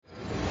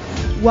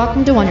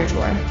Welcome to Wonder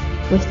Tour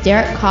with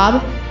Derek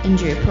Cobb and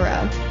Drew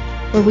Perot,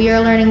 where we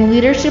are learning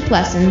leadership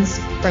lessons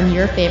from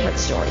your favorite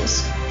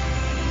stories.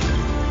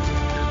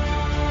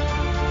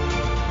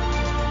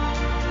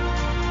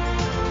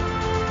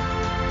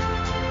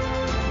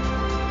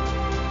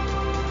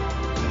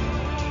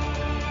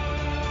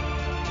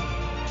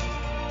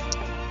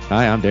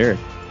 Hi, I'm Derek.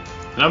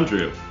 And I'm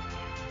Drew.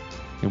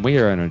 And we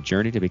are on a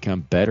journey to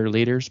become better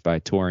leaders by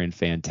touring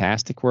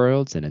fantastic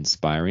worlds and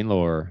inspiring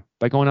lore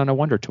by going on a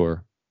Wonder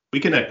Tour. We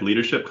connect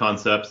leadership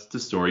concepts to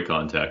story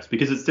context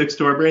because it sticks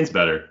to our brains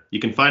better. You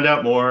can find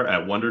out more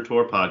at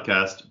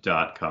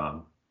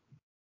wondertourpodcast.com.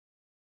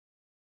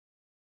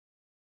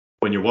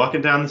 When you're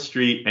walking down the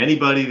street,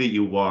 anybody that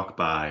you walk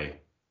by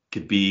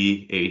could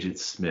be Agent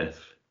Smith.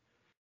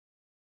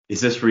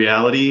 Is this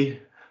reality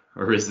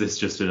or is this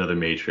just another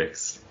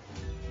Matrix?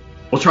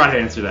 We'll try to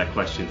answer that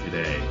question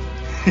today.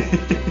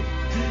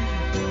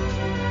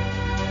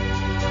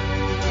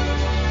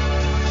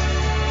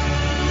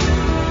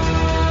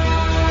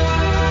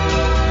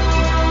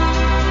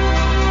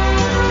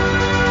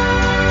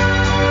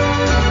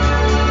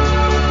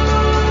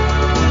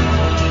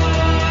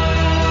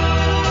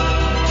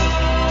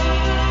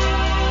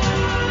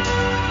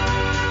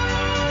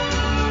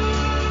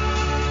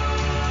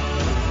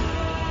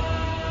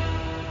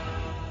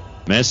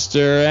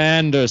 Mr.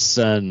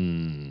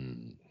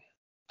 Anderson.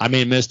 I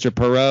mean, Mr.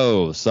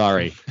 Perot.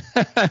 Sorry.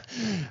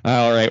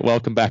 All right.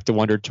 Welcome back to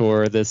Wonder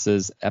Tour. This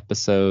is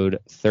episode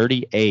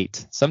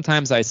 38.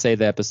 Sometimes I say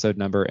the episode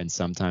number and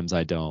sometimes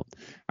I don't.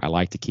 I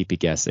like to keep you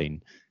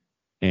guessing.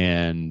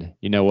 And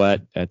you know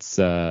what? That's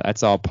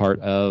all part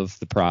of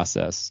the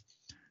process.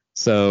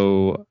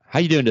 So how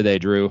you doing today,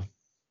 Drew?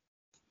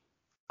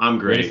 I'm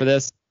great. Ready for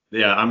this?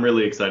 Yeah, I'm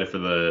really excited for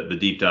the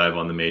deep dive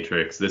on the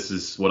Matrix. This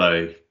is what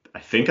I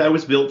think I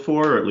was built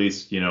for, or at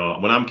least, when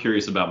I'm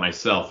curious about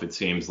myself, it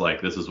seems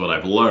like this is what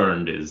I've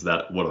learned is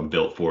that what I'm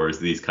built for is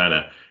these kind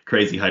of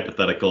crazy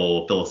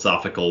hypothetical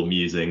philosophical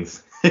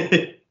musings.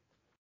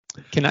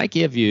 Can I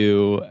give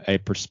you a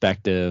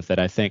perspective that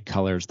I think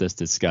colors this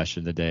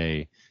discussion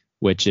today,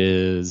 which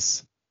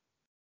is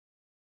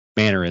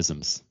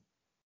mannerisms?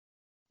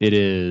 It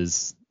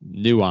is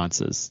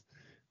nuances.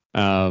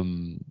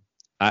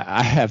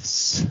 I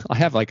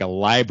have like a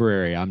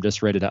library I'm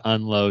just ready to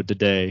unload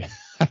today.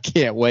 I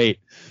can't wait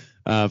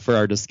for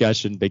our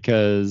discussion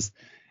because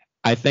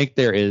I think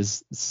there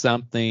is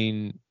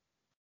something.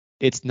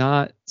 It's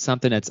not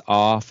something that's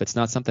off. It's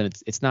not something.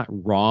 It's not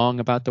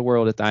wrong about the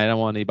world. I don't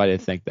want anybody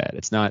to think that.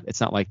 It's not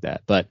like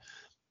that. But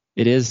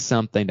it is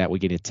something that we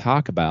get to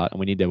talk about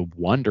and we need to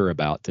wonder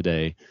about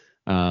today.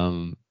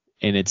 And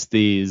it's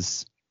the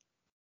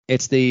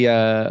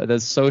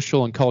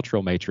social and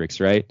cultural matrix,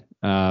 right?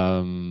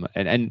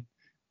 And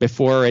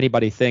before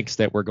anybody thinks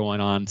that we're going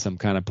on some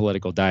kind of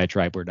political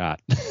diatribe, we're not.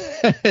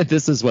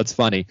 This is what's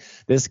funny.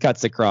 This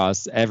cuts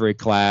across every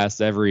class,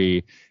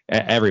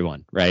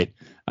 everyone, right?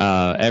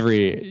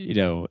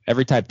 Every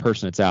type of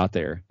person that's out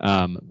there.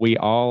 We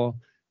all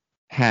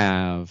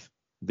have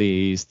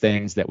these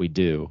things that we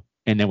do,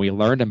 and then we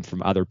learn them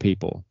from other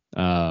people.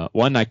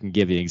 One I can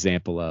give you an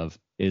example of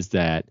is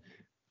that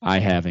I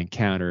have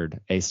encountered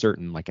a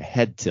certain like a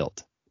head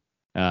tilt,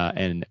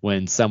 and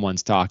when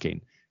someone's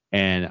talking.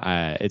 And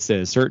it's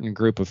a certain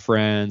group of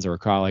friends or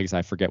colleagues,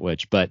 I forget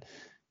which, but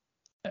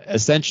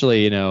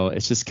essentially,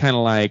 it's just kind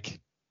of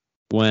like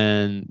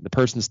when the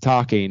person's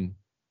talking,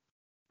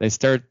 they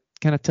start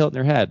kind of tilting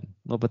their head a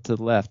little bit to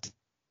the left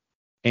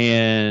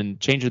and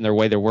changing their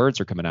way their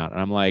words are coming out. And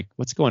I'm like,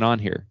 what's going on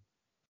here?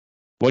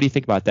 What do you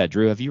think about that,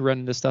 Drew? Have you run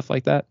into stuff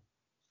like that?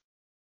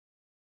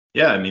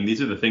 Yeah, I mean,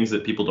 these are the things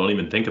that people don't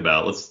even think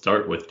about. Let's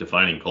start with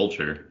defining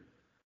culture.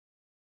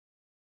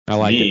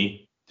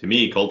 To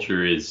me,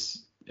 culture is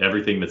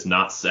everything that's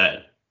not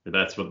said.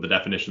 That's what the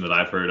definition that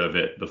I've heard of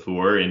it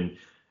before. And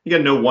you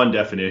got no one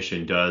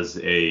definition does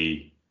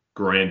a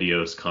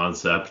grandiose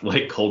concept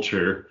like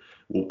culture.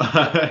 You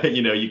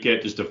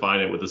can't just define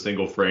it with a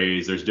single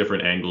phrase. There's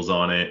different angles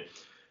on it.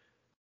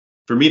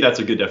 For me, that's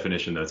a good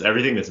definition, though. It's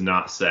everything that's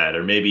not said,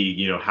 or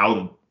maybe,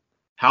 how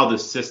the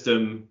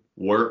system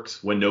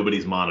works when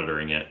nobody's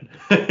monitoring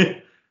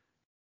it.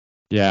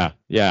 Yeah.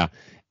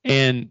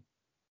 And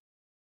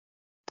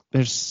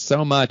there's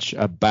so much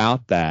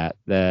about that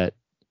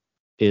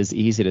is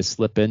easy to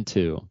slip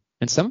into.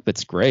 And some of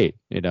it's great,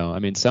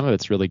 some of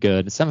it's really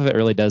good. And some of it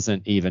really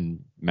doesn't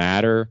even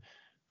matter.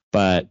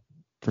 But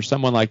for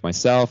someone like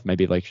myself,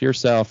 maybe like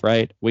yourself,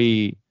 right?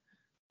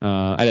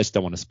 I just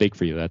don't want to speak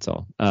for you. That's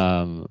all.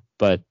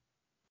 But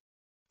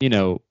we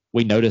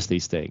notice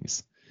these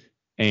things.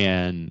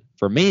 And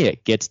for me,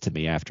 it gets to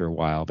me after a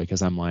while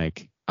because I'm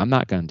like, I'm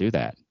not going to do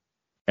that.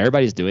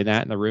 Everybody's doing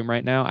that in the room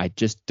right now. I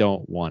just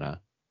don't want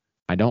to.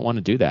 I don't want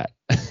to do that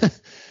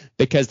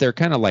because they're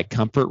kind of like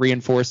comfort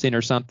reinforcing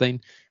or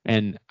something.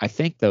 And I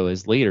think, though,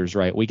 as leaders,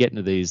 right, we get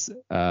into these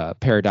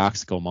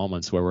paradoxical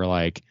moments where we're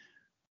like,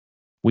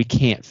 we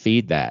can't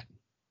feed that.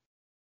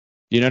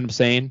 You know what I'm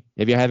saying?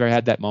 Have you ever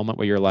had that moment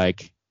where you're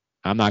like,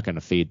 I'm not going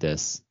to feed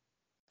this.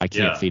 I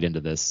can't feed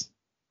into this.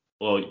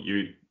 Well,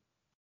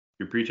 you're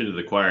you're preaching to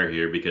the choir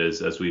here,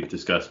 because as we've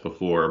discussed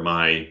before,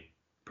 my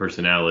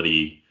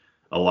personality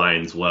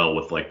aligns well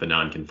with like the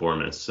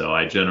nonconformist. So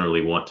I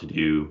generally want to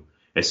do,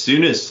 as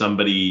soon as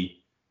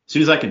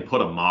I can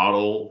put a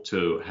model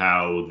to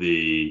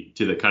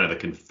the kind of the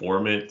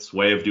conformance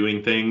way of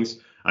doing things,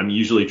 I'm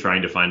usually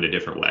trying to find a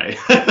different way.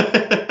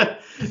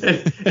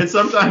 and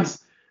sometimes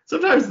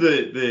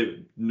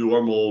the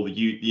normal,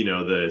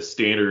 the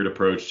standard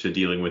approach to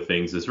dealing with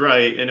things is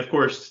right. And of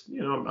course,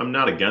 I'm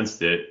not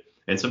against it.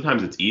 And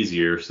sometimes it's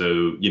easier.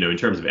 So, in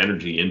terms of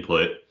energy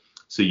input,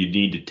 so you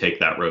need to take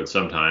that road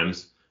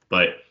sometimes.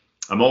 But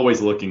I'm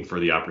always looking for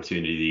the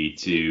opportunity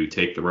to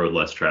take the road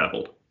less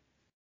traveled.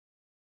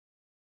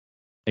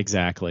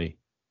 Exactly.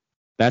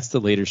 That's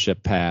the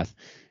leadership path.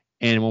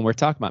 And when we're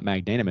talking about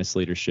magnanimous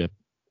leadership,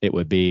 it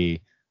would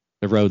be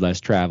the road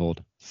less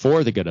traveled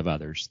for the good of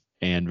others.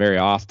 And very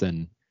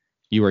often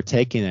you are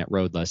taking that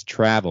road less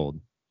traveled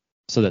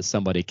so that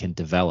somebody can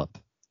develop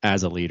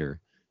as a leader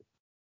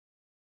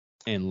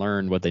and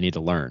learn what they need to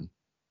learn.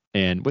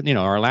 And,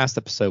 our last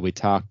episode, we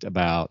talked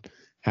about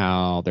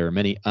how there are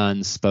many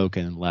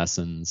unspoken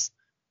lessons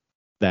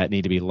that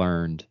need to be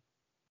learned.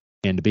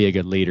 And to be a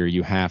good leader,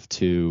 you have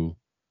to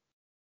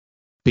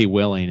be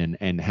willing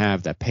and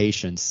have that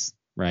patience,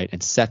 right?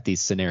 And set these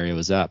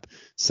scenarios up,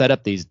 set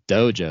up these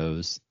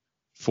dojos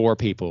for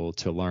people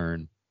to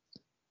learn.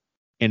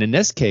 And in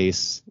this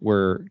case,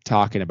 we're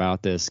talking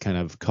about this kind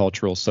of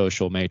cultural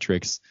social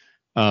matrix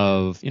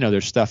of,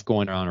 there's stuff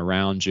going on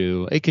around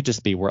you. It could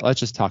just be work. Let's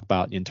just talk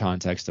about in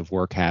context of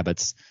work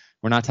habits.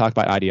 We're not talking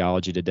about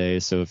ideology today.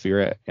 So if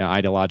you're an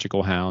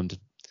ideological hound,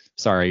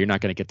 sorry, you're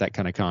not going to get that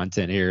kind of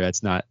content here.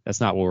 That's not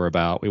what we're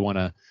about. We want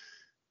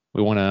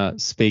to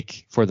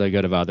speak for the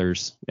good of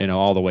others,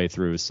 all the way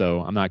through.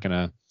 So I'm not going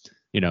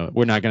to,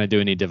 we're not going to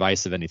do any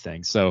divisive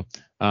anything. So,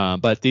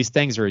 but these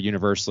things are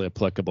universally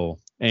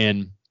applicable,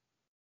 and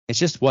it's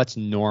just what's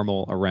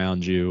normal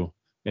around you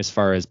as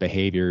far as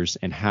behaviors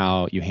and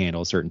how you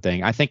handle a certain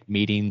thing. I think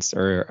meetings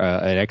are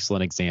an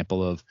excellent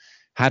example of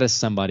how does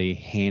somebody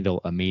handle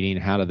a meeting?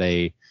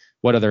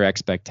 What are their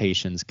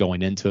expectations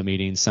going into a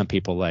meeting? Some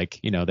people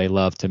they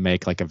love to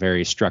make like a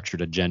very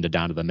structured agenda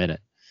down to the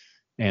minute,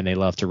 and they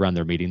love to run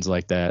their meetings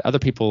like that. Other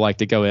people like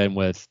to go in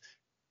with,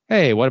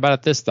 hey, what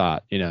about this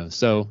thought?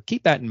 So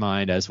keep that in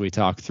mind as we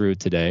talk through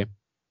today.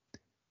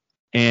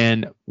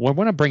 And we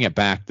want to bring it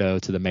back though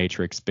to the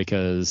matrix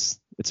because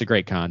it's a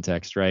great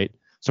context, right?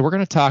 So we're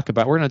going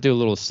to do a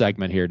little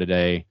segment here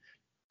today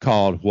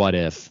called What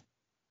If?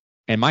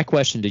 And my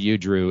question to you,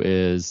 Drew,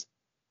 is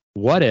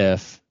what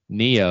if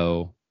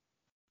Neo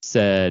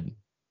said,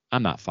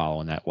 I'm not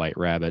following that white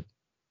rabbit.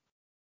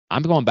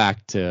 I'm going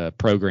back to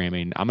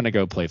programming. I'm going to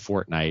go play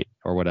Fortnite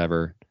or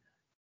whatever.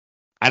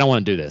 I don't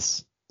want to do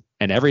this.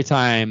 And every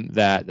time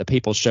that the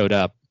people showed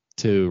up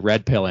to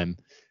red pill him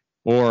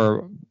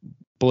or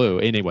blue,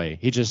 anyway,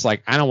 he just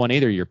like, I don't want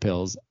either of your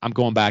pills. I'm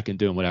going back and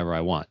doing whatever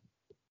I want.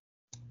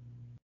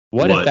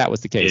 What if that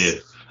was the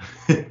case?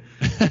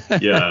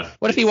 Yeah.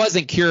 What if he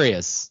wasn't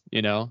curious,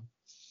 Oh,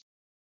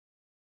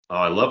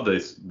 I love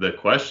the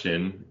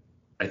question.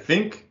 I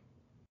think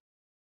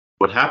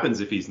what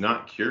happens if he's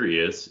not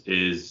curious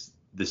is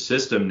the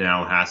system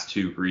now has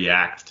to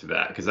react to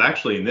that. Because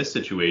actually in this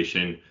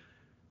situation,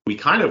 we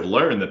kind of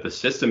learn that the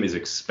system is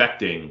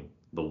expecting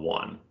the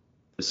one.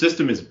 The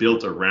system is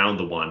built around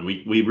the one.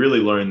 We really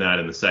learned that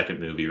in the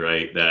second movie,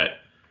 right? That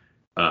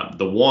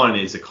the one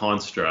is a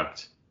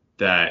construct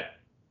that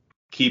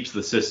keeps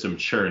the system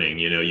churning.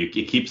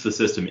 It keeps the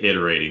system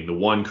iterating. The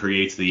one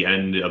creates the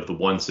end of the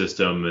one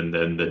system, and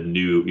then the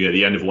new,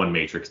 the end of one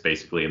matrix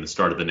basically, and the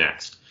start of the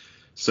next.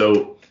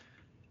 So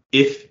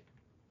if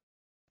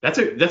that's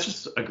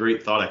just a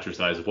great thought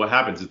exercise of what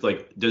happens. It's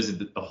like, does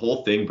the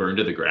whole thing burn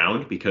to the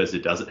ground because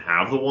it doesn't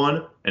have the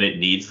one and it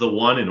needs the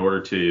one in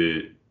order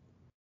to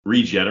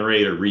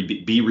regenerate or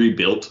be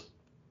rebuilt?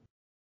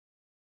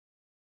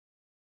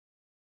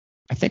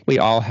 I think we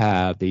all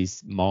have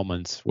these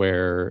moments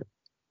where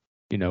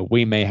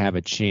we may have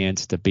a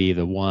chance to be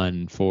the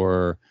one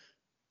for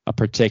a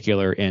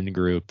particular end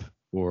group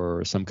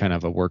or some kind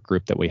of a work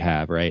group that we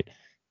have, right?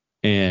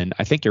 And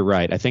I think you're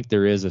right. I think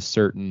there is a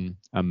certain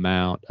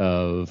amount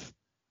of,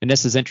 and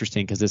this is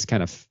interesting because this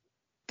kind of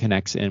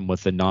connects in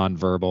with the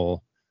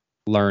nonverbal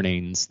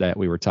learnings that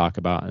we were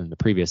talking about in the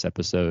previous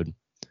episode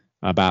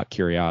about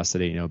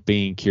curiosity,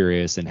 being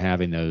curious and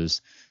having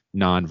those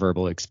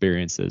nonverbal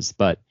experiences.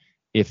 But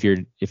if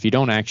you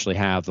don't actually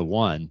have the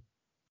one,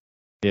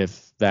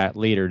 if that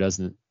leader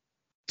doesn't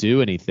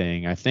do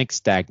anything, I think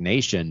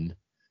stagnation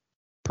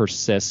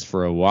persists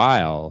for a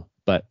while.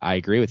 But I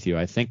agree with you.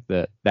 I think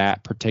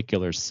that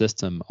particular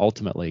system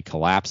ultimately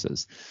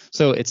collapses.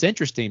 So it's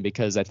interesting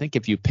because I think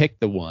if you pick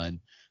the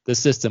one, the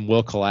system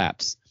will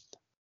collapse.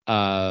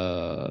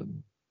 But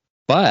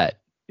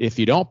if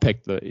you don't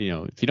pick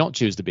if you don't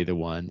choose to be the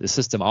one, the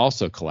system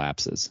also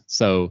collapses.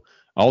 So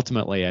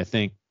ultimately, I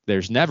think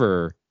there's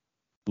never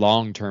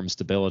long-term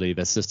stability.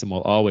 The system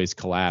will always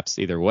collapse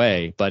either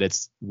way, but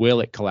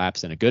will it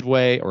collapse in a good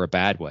way or a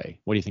bad way?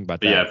 What do you think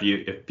about that? Yeah,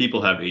 if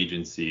people have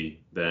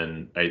agency,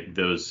 then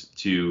those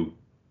two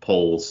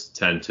poles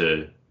tend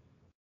to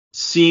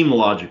seem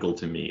logical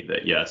to me,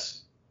 that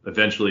yes,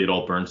 eventually it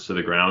all burns to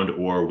the ground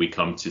or we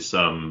come to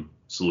some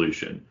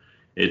solution.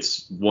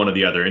 It's one or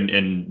the other.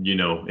 And you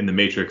know, in the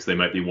Matrix, they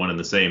might be one and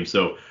the same.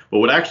 So, but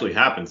what actually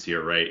happens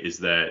here, right, is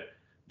that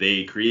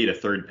they create a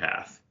third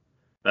path.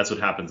 That's what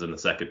happens in the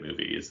second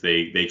movie, is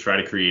they try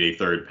to create a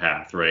third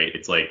path, right?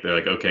 It's like, they're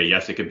like, okay,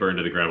 yes, it could burn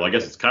to the ground. Well, I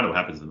guess it's kind of what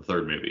happens in the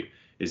third movie,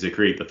 is they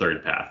create the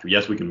third path.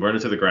 Yes, we can burn it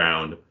to the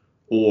ground,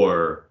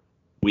 or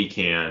we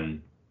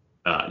can,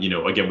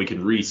 again, we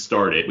can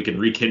restart it. We can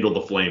rekindle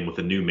the flame with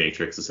a new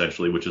Matrix,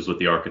 essentially, which is what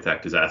the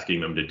architect is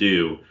asking them to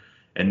do.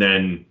 And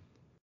then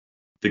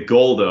the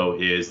goal, though,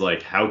 is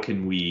like,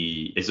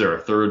 is there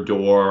a third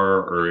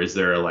door, or is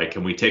there like,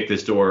 can we take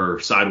this door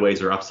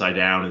sideways or upside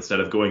down instead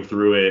of going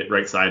through it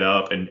right side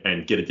up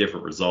and get a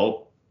different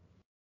result?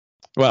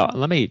 Well,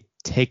 let me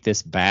take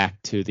this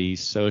back to the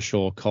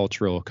social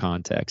cultural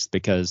context,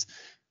 because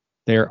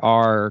there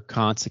are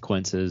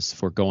consequences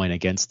for going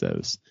against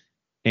those.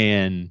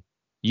 And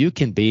you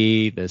can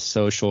be the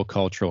social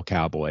cultural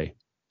cowboy.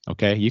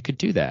 Okay, you could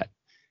do that,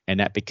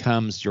 and that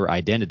becomes your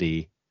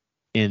identity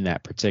in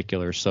that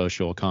particular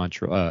social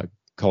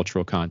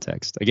cultural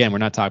context. Again, we're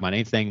not talking about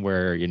anything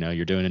where, you know,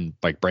 you're doing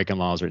like breaking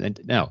laws,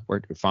 no,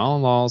 we're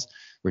following laws,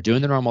 we're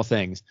doing the normal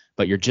things,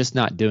 but you're just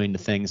not doing the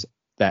things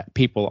that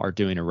people are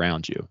doing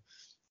around you,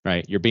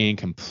 right? You're being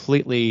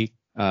completely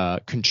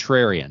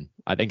contrarian.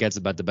 I think that's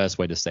about the best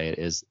way to say it,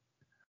 is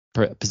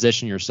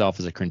position yourself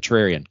as a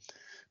contrarian.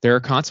 There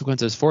are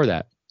consequences for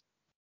that.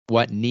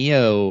 What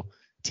Neo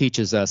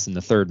teaches us in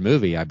the third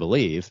movie, I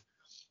believe,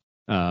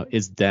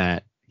 is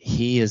that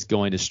he is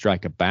going to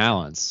strike a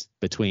balance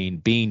between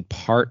being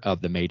part of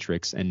the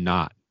Matrix and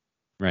not,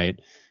 right?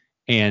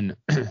 And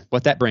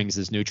what that brings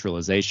is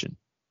neutralization,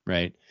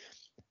 right?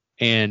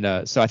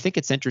 And so I think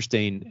it's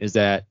interesting is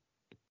that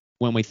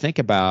when we think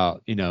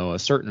about, you know, a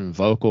certain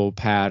vocal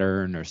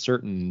pattern or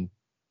certain,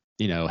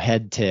 you know,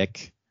 head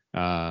tick,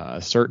 a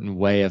certain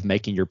way of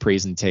making your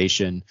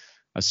presentation,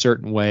 a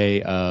certain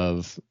way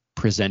of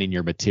presenting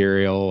your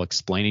material,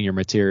 explaining your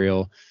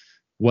material,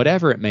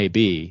 whatever it may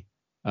be,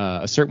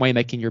 a certain way of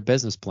making your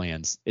business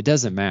plans, it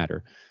doesn't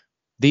matter.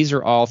 These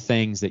are all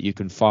things that you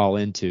can fall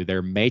into.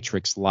 They're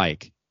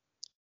Matrix-like.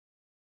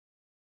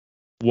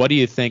 What do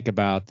you think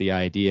about the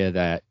idea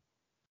that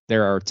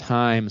there are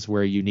times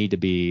where you need to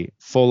be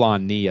full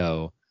on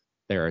Neo?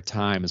 There are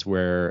times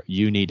where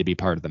you need to be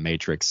part of the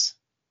Matrix.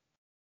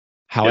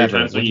 However,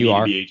 there are times when you need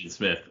to be Agent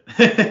Smith,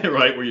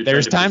 right? Where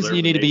there's times when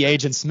you need to be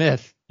Agent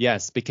Smith,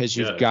 yes, because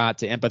you've got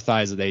to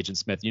empathize with Agent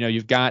Smith. You know,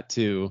 you've got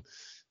to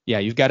be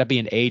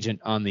an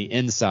agent on the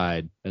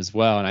inside as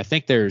well. And I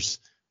think the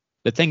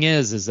thing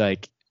is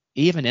like,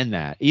 even in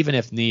that, even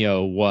if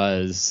Neo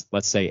was,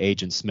 let's say,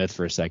 Agent Smith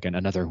for a second,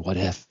 another what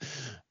if,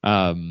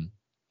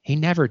 he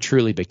never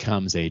truly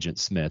becomes Agent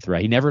Smith,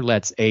 right? He never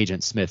lets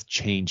Agent Smith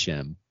change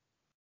him.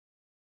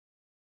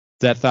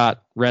 Is that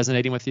thought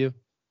resonating with you?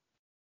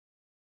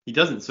 He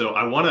doesn't. So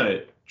I want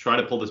to try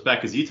to pull this back,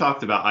 because you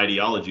talked about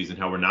ideologies and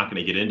how we're not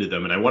going to get into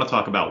them. And I want to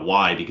talk about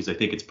why, because I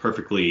think it's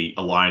perfectly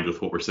aligned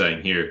with what we're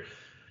saying here.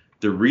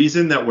 The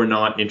reason that we're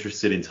not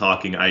interested in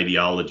talking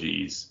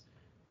ideologies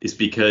is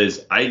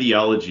because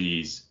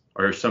ideologies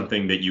are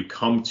something that you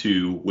come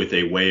to with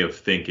a way of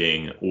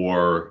thinking,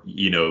 or,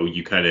 you know,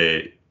 you kind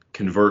of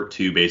convert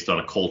to based on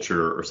a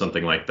culture or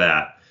something like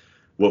that.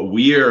 What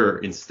we're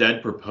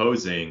instead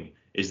proposing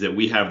is that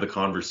we have the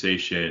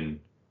conversation,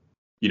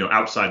 you know,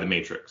 outside the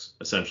Matrix,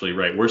 essentially,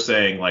 right? We're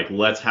saying, like,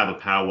 let's have a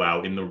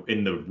powwow in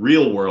the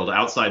real world,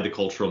 outside the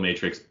cultural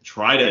Matrix,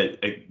 try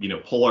to, you know,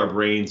 pull our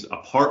brains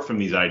apart from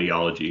these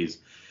ideologies.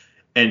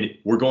 And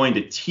we're going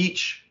to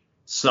teach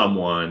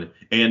someone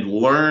and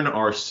learn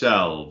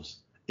ourselves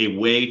a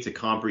way to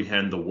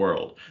comprehend the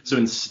world. So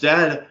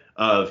instead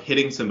of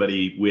hitting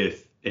somebody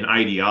with an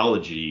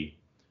ideology,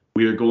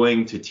 we are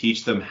going to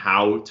teach them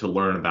how to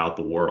learn about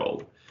the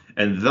world.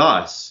 And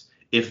thus,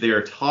 if they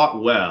are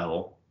taught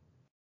well,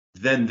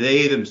 then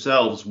they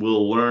themselves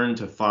will learn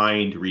to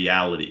find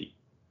reality.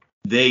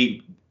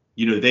 You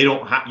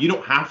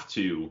don't have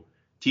to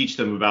teach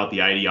them about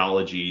the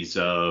ideologies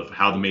of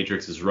how the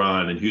Matrix is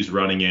run and who's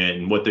running it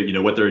and what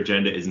their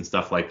agenda is and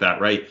stuff like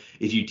that, right?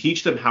 If you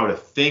teach them how to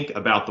think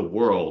about the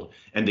world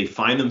and they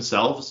find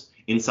themselves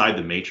inside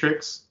the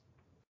Matrix,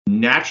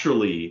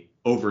 naturally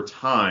over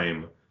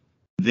time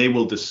they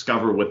will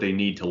discover what they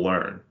need to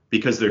learn,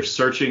 because they're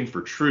searching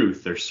for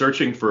truth. They're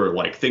searching for,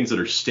 like, things that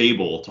are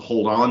stable to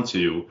hold on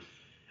to,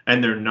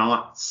 and they're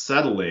not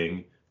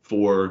settling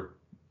for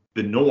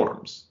the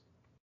norms.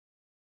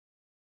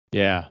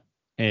 Yeah.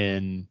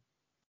 And,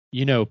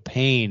 you know,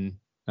 pain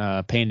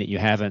that you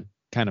haven't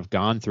kind of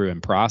gone through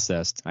and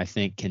processed, I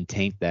think can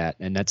taint that.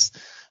 And that's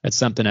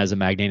something as a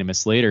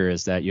magnanimous leader,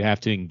 is that you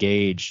have to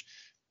engage,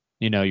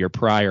 you know, your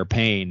prior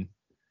pain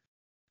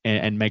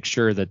and make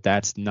sure that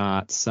that's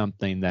not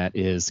something that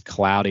is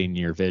clouding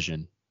your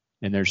vision.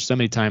 And there's so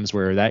many times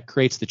where that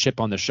creates the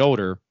chip on the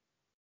shoulder,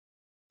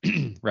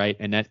 right?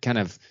 And that kind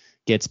of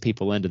gets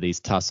people into these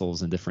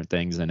tussles and different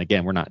things. And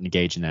again, we're not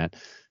engaging that,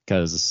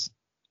 because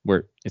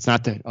it's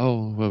not that,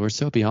 oh, well, we're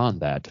so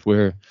beyond that.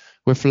 We're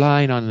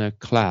flying on a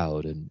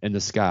cloud in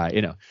the sky.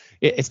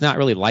 It's not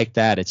really like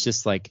that. It's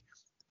just like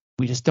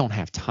we just don't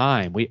have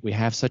time. We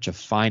have such a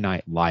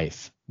finite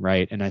life,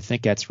 right? And I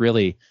think that's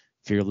really,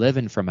 if you're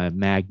living from a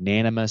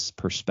magnanimous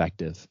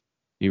perspective,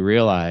 you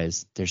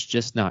realize there's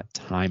just not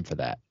time for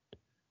that.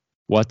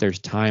 What there's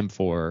time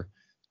for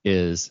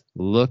is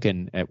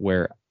looking at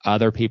where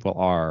other people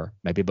are,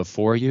 maybe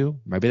before you,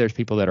 maybe there's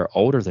people that are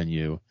older than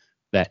you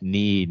that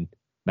need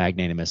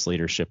magnanimous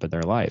leadership in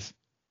their life.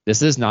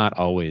 This is not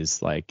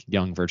always like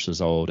young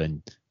versus old,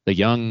 and the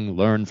young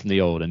learn from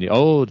the old and the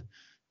old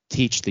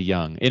teach the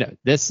young.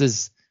 This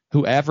is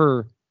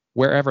wherever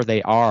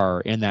they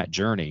are in that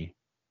journey,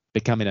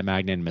 becoming a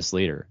magnanimous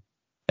leader,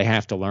 they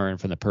have to learn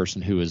from the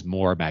person who is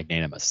more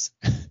magnanimous.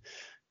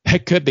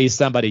 It could be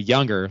somebody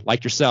younger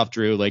like yourself,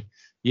 Drew. Like,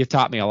 you've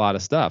taught me a lot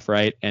of stuff,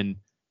 right? And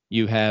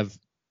I'm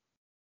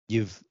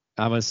going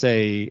to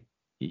say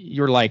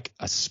you're like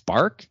a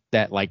spark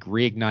that like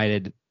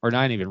reignited, or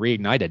not even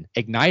reignited,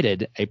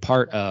 ignited a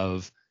part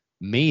of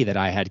me that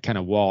I had kind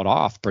of walled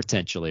off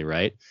potentially,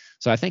 right?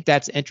 So I think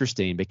that's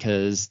interesting,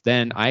 because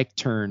then I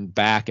turned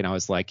back and I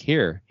was like,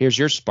 here's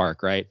your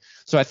spark, right?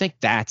 So I think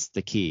that's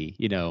the key,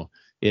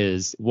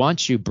 is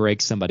once you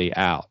break somebody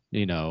out,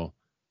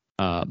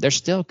 there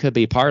still could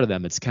be part of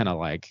them that's kind of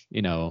like,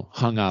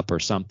 hung up or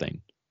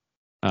something.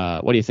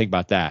 What do you think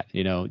about that?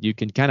 You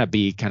can kind of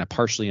be kind of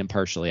partially and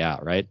partially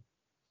out, right?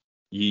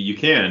 You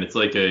can. It's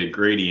like a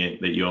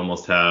gradient that you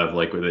almost have,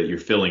 like that you're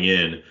filling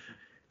in.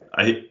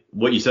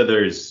 What you said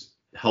there is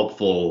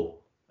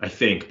helpful, I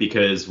think,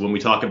 because when we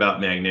talk about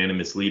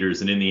magnanimous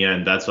leaders, and in the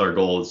end, that's our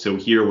goal. So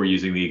here we're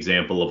using the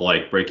example of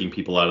like breaking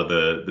people out of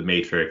the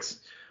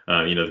matrix,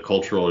 the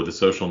cultural or the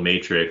social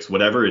matrix,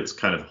 whatever it's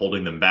kind of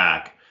holding them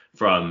back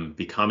from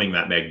becoming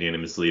that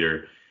magnanimous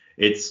leader.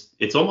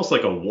 It's almost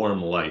like a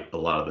warm light a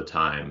lot of the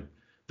time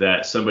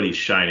that somebody's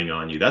shining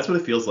on you. That's what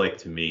it feels like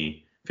to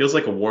me. It feels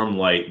like a warm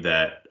light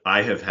that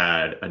I have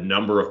had a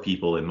number of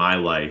people in my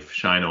life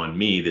shine on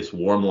me, this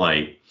warm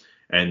light.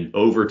 And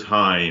over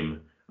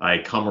time, I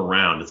come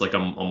around. It's like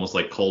I'm almost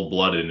like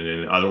cold-blooded,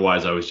 and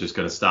otherwise I was just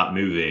going to stop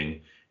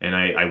moving. And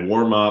I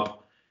warm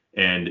up,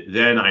 and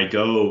then I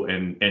go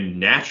and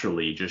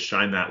naturally just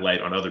shine that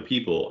light on other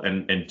people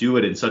and do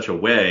it in such a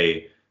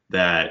way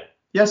that,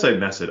 yes, I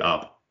mess it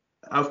up.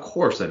 Of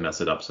course I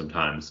mess it up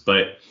sometimes,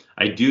 but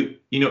I do,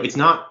 it's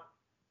not,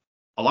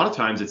 a lot of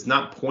times it's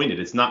not pointed,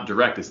 it's not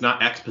direct, it's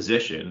not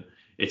exposition.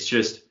 It's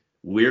just,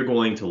 we're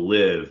going to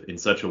live in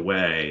such a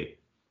way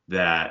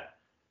that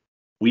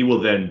we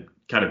will then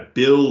kind of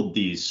build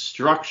these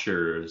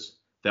structures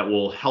that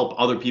will help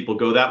other people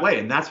go that way.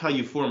 And that's how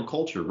you form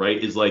culture,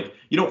 right? Is like,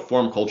 you don't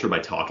form culture by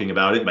talking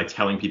about it, by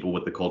telling people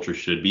what the culture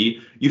should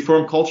be. You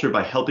form culture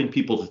by helping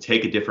people to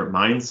take a different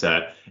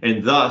mindset.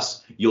 And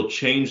thus, you'll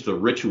change the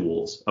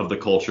rituals of the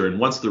culture. And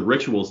once the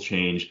rituals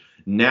change,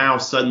 now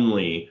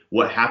suddenly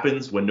what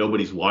happens when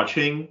nobody's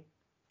watching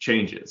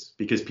changes,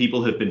 because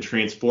people have been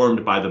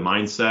transformed by the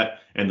mindset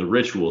and the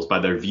rituals, by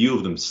their view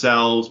of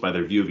themselves, by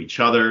their view of each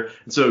other.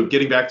 And so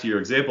getting back to your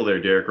example there,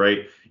 Derek,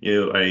 right?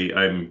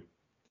 I'm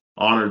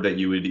honored that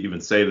you would even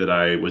say that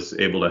I was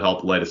able to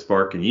help light a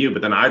spark in you,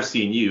 but then I've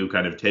seen you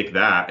kind of take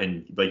that,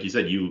 and like you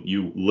said,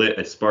 you lit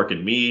a spark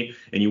in me,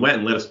 and you went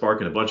and lit a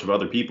spark in a bunch of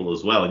other people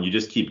as well, and you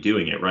just keep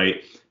doing it,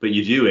 right? But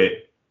you do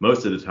it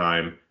most of the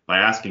time by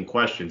asking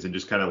questions and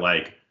just kind of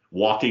like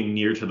walking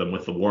near to them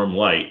with the warm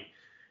light.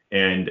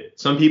 And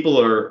some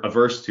people are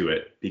averse to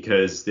it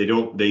because they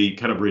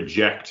kind of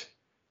reject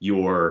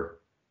your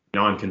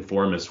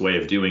nonconformist way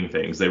of doing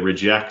things. They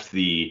reject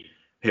the,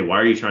 hey, why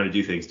are you trying to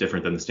do things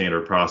different than the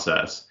standard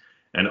process?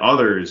 And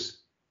others,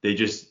 they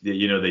just,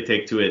 they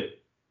take to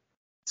it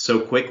so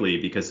quickly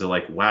because they're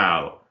like,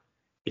 wow,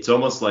 it's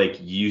almost like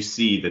you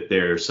see that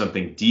there's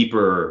something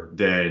deeper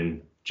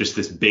than just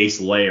this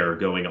base layer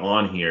going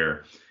on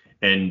here.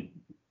 And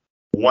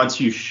once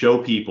you show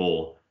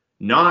people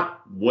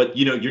not what,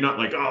 you're not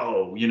like,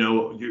 oh,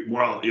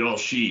 you're all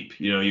sheep,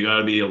 you got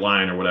to be a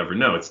lion or whatever.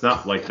 No, it's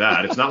not like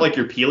that. It's not like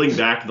you're peeling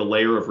back the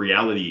layer of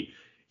reality.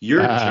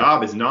 Your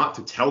job is not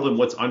to tell them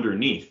what's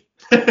underneath,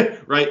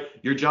 right?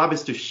 Your job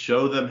is to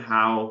show them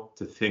how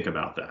to think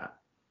about that.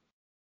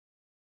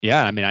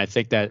 Yeah, I mean, I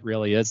think that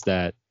really is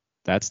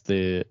that's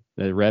the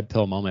red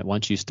pill moment.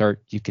 Once you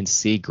start, you can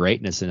see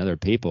greatness in other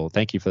people.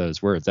 Thank you for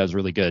those words. That was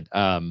really good.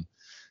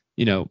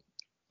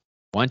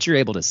 Once you're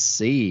able to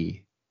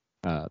see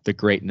the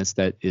greatness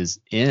that is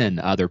in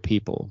other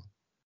people,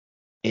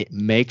 it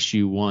makes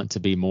you want to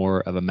be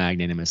more of a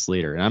magnanimous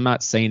leader. And I'm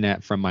not saying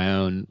that from my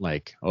own,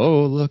 like,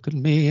 oh, look at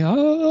me.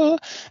 Oh.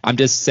 I'm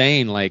just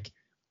saying, like,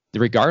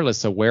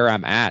 regardless of where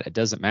I'm at, it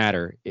doesn't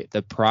matter.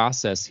 The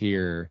process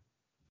here,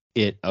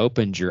 it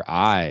opens your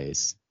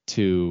eyes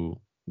to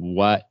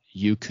what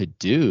you could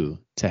do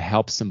to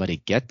help somebody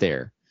get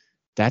there.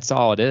 That's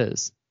all it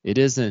is. It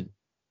isn't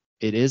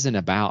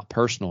about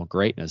personal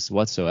greatness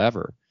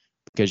whatsoever,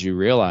 because you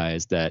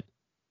realize that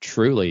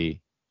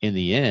truly in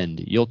the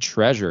end, you'll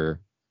treasure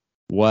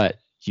what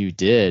you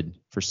did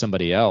for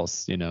somebody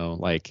else,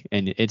 and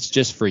it's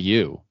just for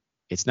you.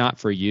 It's not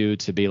for you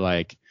to be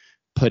like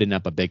putting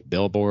up a big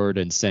billboard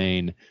and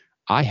saying,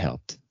 I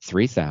helped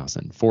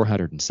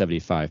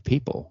 3,475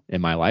 people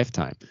in my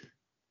lifetime.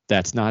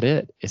 That's not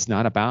it. It's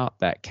not about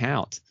that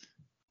count.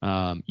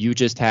 You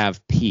just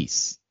have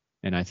peace.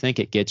 And I think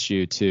it gets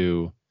you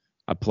to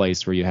a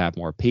place where you have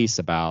more peace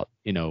about,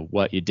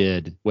 what you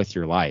did with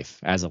your life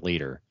as a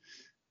leader.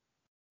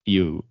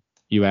 You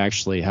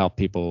actually help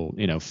people,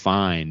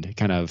 find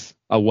kind of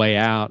a way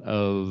out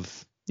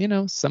of,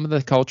 some of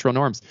the cultural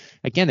norms.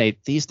 Again,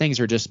 these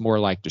things are just more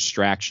like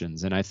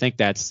distractions. And I think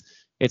it's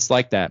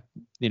like that,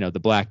 the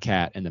black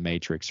cat in the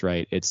Matrix,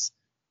 right? It's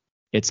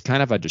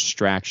kind of a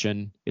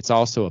distraction. It's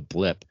also a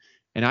blip.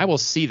 And I will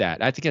see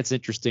that. I think it's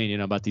interesting,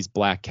 about these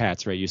black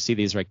cats, right? You see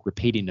these like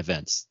repeating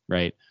events,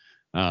 right?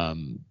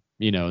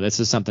 This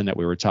is something that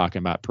we were talking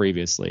about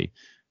previously.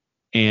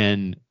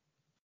 And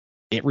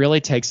it really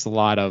takes a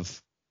lot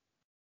of,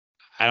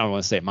 I don't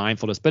want to say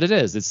mindfulness, but it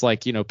is. It's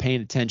like,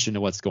 paying attention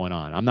to what's going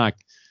on.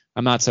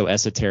 I'm not so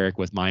esoteric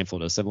with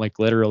mindfulness. I'm like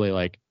literally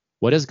like,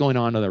 what is going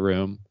on in the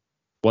room?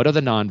 What are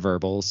the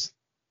nonverbals,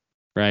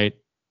 right?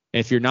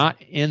 If you're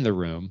not in the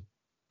room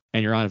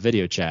and you're on a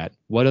video chat,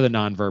 what are the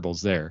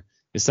nonverbals there?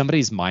 Is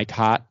somebody's mic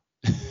hot?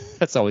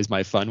 That's always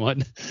my fun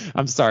one.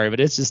 I'm sorry, but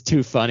it's just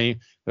too funny.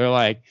 They're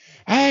like,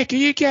 hey, can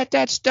you get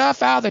that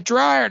stuff out of the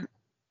dryer?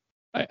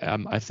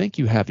 I think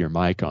you have your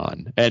mic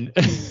on. And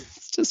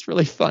it's just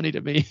really funny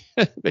to me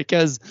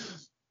because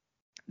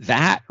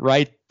that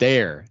right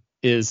there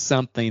is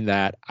something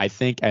that I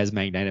think as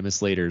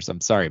magnanimous leaders,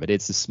 I'm sorry, but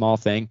it's a small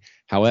thing.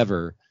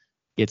 However,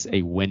 it's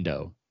a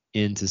window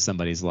into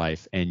somebody's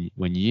life. And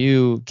when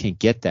you can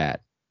get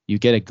that, you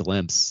get a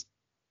glimpse.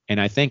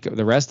 And I think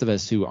the rest of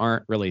us who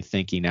aren't really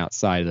thinking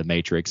outside of the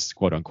matrix,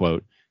 quote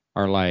unquote,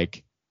 are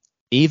like,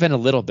 even a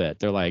little bit,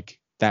 they're like,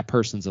 that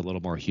person's a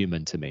little more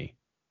human to me,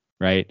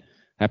 right?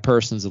 That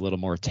person's a little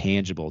more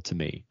tangible to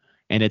me.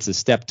 And it's a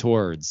step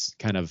towards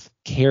kind of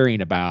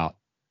caring about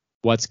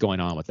what's going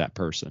on with that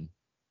person.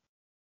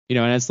 And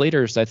as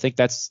leaders, I think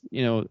that's,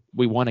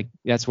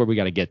 that's where we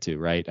got to get to,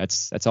 right?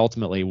 That's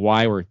ultimately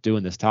why we're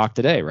doing this talk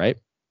today, right?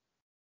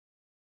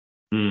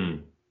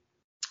 You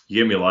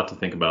gave me a lot to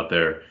think about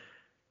there.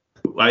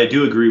 I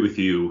do agree with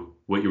you,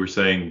 what you were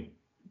saying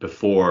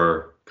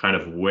before, kind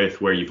of with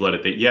where you've let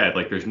it. Yeah,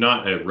 like there's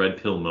not a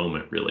red pill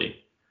moment, really.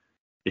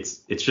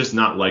 It's just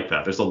not like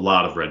that. There's a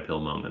lot of red pill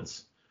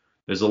moments.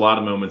 There's a lot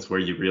of moments where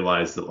you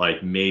realize that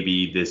like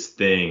maybe this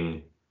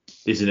thing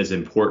isn't as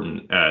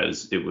important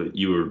as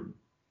you were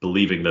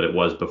believing that it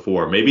was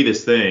before. Maybe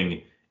this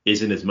thing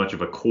isn't as much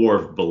of a core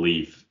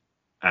belief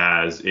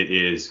as it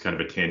is kind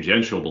of a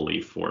tangential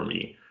belief for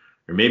me.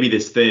 Or maybe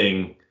this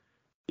thing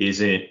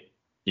isn't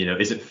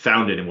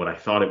founded in what I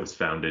thought it was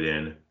founded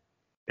in.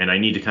 And I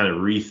need to kind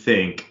of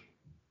rethink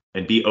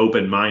and be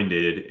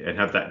open-minded and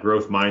have that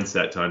growth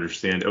mindset to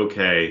understand,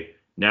 okay,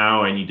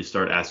 now I need to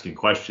start asking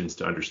questions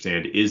to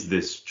understand, is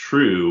this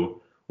true?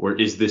 Or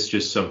is this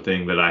just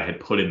something that I had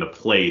put in the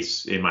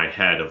place in my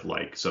head of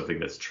like something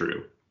that's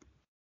true?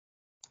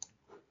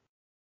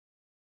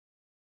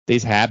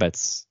 These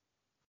habits,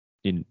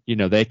 you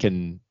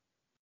can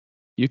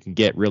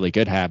get really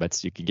good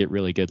habits. You can get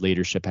really good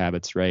leadership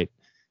habits, right?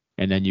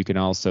 And then you can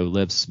also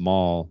live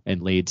small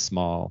and lead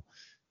small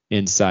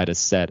inside a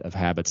set of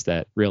habits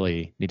that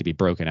really need to be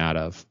broken out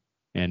of.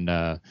 And,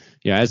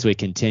 as we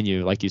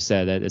continue, like you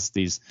said, that it's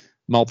these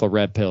multiple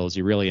red pills,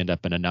 you really end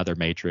up in another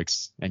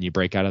matrix and you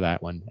break out of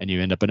that one and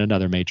you end up in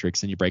another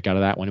matrix and you break out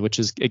of that one,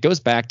 it goes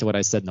back to what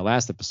I said in the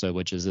last episode,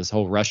 which is this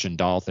whole Russian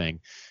doll thing.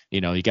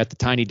 You got the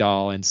tiny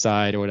doll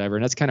inside or whatever,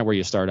 and that's kind of where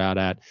you start out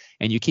at,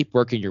 and you keep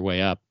working your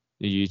way up.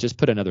 You just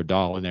put another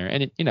doll in there.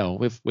 And,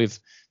 we've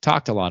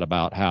talked a lot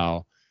about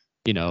how,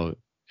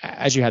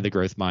 as you have the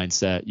growth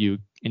mindset, you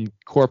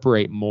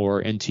incorporate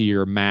more into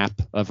your map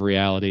of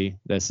reality.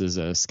 This is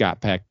a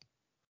Scott Peck,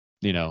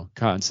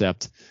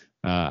 concept.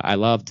 I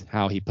loved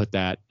how he put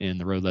that in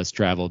The Road Less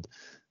Traveled,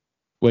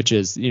 which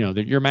is,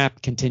 your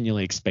map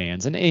continually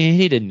expands. And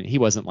he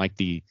wasn't like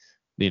the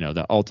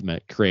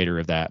ultimate creator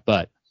of that,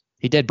 but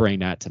he did bring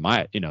that to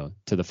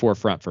the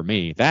forefront for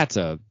me. That's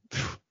talk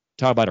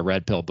about a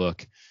red pill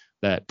book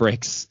that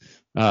breaks,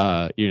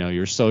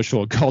 your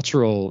social,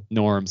 cultural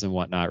norms and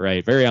whatnot,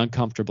 right? Very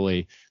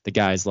uncomfortably, the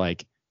guy's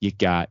like, you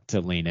got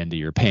to lean into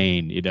your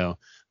pain,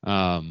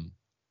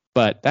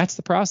 but that's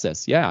the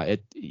process. Yeah.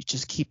 You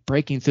just keep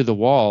breaking through the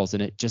walls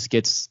and it just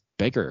gets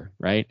bigger,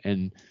 right?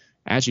 And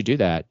as you do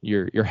that,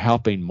 you're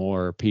helping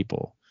more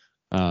people.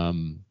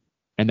 And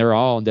they're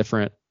all in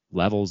different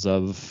levels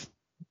of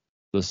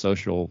the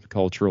social,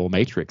 cultural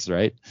matrix,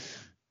 right?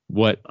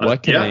 What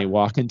can they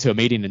walk into a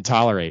meeting and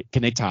tolerate?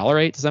 Can they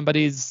tolerate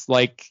somebody's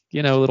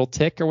little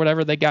tick or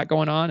whatever they got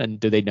going on? And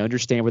do they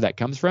understand where that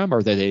comes from,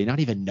 or do they not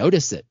even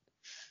notice it?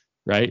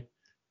 Right?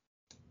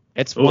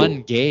 It's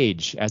one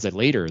gauge as a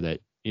leader that,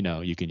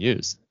 you can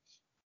use.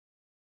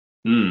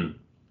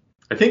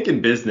 I think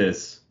in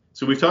business,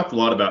 so we've talked a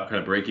lot about kind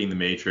of breaking the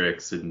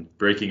matrix and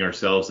breaking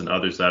ourselves and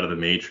others out of the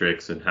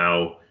matrix, and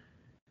how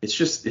it's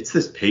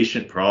this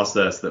patient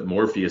process that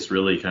Morpheus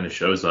really kind of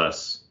shows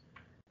us.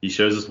 He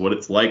shows us what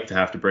it's like to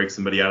have to break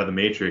somebody out of the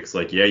matrix.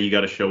 Like, yeah, you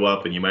got to show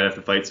up and you might have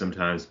to fight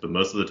sometimes, but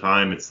most of the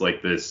time it's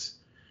like this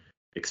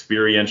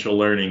experiential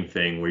learning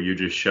thing where you're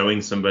just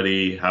showing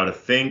somebody how to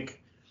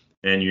think,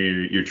 and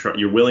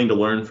you're willing to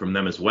learn from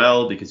them as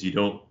well, because you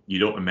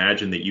don't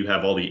imagine that you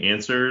have all the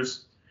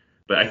answers.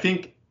 But I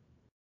think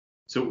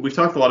so. We've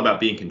talked a lot about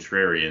being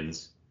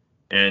contrarians,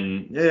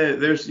 and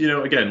there's,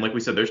 again, like we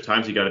said, there's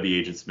times you got to be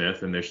Agent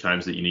Smith, and there's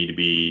times that you need to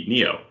be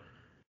Neo.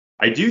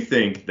 I do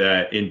think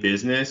that in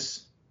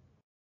business,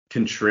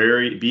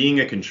 being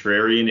a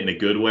contrarian in a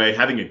good way,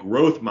 having a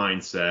growth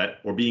mindset,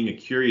 or being a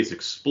curious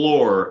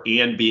explorer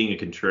and being a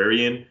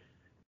contrarian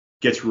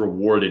gets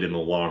rewarded in the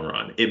long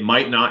run. It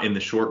might not in the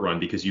short run,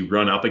 because you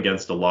run up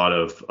against a lot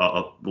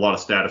of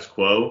status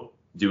quo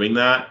doing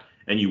that,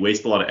 and you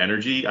waste a lot of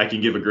energy. I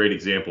can give a great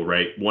example,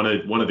 right? One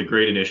of the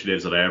great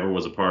initiatives that I ever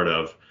was a part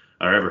of,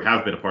 or ever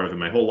have been a part of in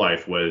my whole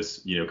life,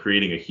 was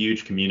creating a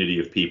huge community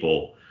of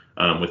people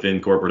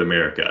within corporate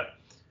America.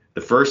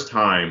 The first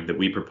time that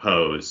we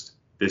proposed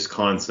this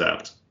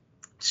concept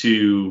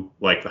to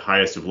like the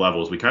highest of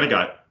levels, we kind of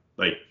got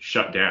like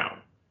shut down,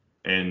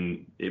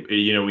 and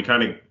we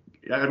kind of,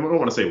 I don't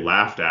want to say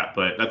laughed at,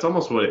 but that's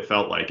almost what it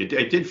felt like.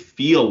 It did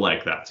feel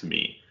like that to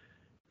me,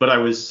 but I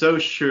was so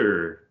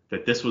sure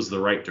that this was the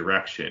right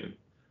direction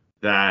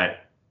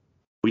that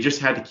we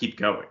just had to keep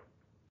going,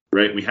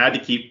 right? We had to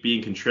keep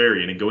being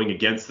contrarian and going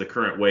against the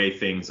current way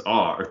things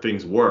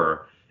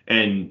were.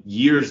 And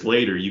years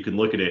later, you can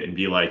look at it and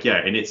be like, yeah,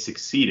 and it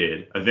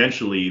succeeded.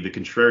 Eventually, the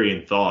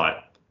contrarian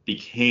thought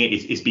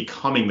is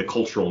becoming the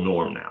cultural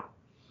norm now.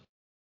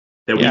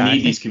 That we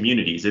need these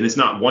communities, and it's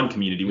not one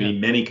community. We need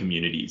many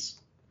communities.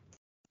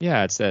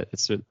 Yeah, it's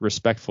a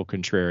respectful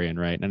contrarian,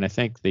 right? And I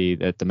think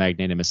that the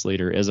magnanimous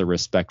leader is a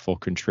respectful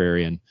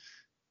contrarian.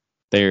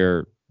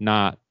 They're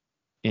not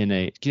in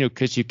a,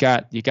 because you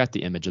got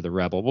the image of the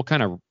rebel. We'll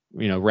kind of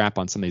wrap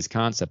on some of these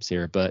concepts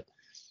here, but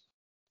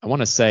I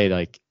want to say,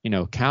 like,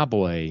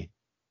 cowboy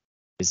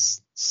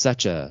is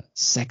such a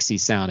sexy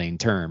sounding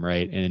term,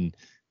 right? And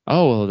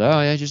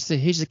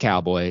he's a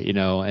cowboy,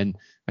 and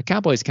a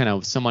cowboy is kind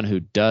of someone who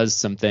does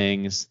some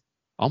things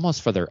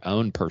almost for their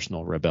own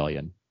personal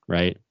rebellion,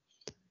 right?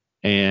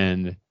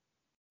 And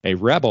a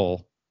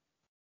rebel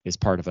is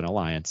part of an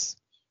alliance.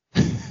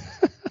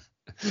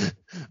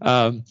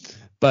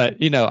 But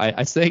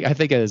I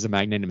think as a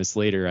magnanimous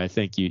leader, I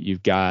think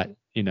you've got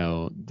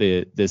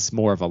this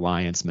more of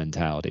alliance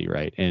mentality,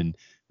 right? And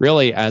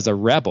really, as a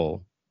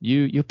rebel,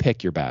 you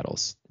pick your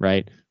battles,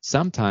 right?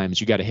 Sometimes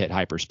you got to hit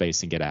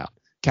hyperspace and get out.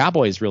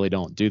 Cowboys really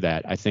don't do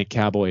that. I think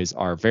cowboys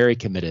are very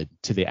committed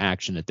to the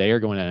action that they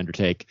are going to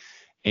undertake,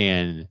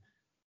 and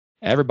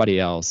everybody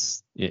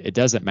else, it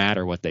doesn't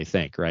matter what they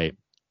think, right?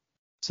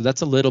 So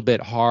that's a little bit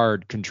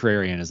hard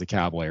contrarian as a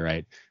cowboy,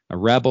 right? A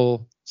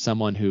rebel,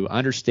 someone who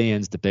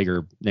understands the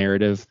bigger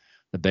narrative,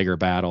 the bigger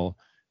battle,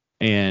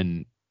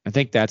 and I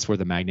think that's where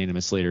the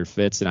magnanimous leader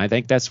fits, and I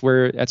think that's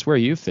where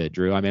you fit,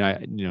 Drew. I mean,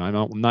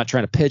 I'm not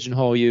trying to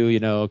pigeonhole you,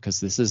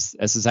 because this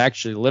is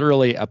actually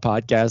literally a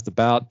podcast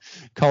about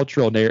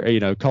cultural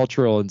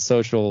and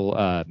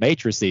social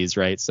matrices,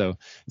 right? So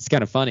it's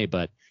kind of funny,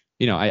 but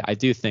I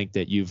do think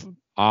that you've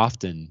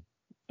often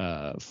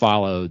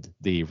followed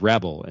the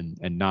rebel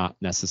and not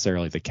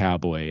necessarily the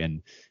cowboy,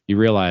 and you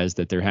realize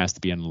that there has to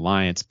be an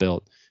alliance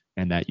built,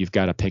 and that you've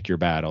got to pick your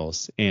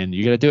battles, and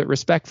you got to do it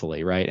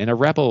respectfully, right? And a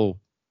rebel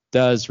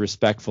does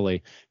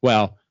respectfully,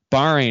 well,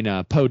 barring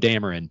Poe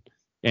Dameron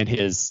and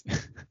his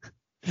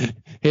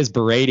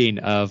berating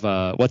of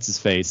what's his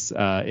face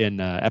in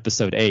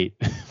episode 8,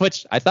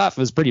 which I thought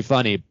was pretty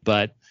funny,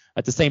 but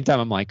at the same time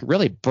I'm like,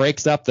 really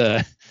breaks up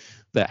the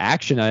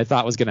action I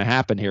thought was going to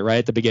happen here right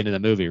at the beginning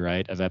of the movie,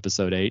 right, of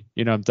episode 8.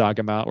 You know what I'm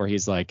talking about, where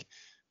he's like,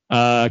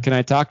 can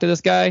I talk to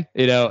this guy?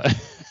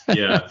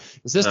 Yeah.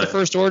 Is this the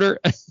First Order?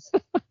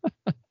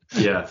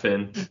 Yeah,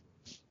 Finn.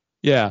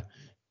 Yeah.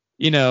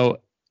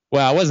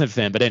 Well, it wasn't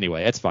Finn, but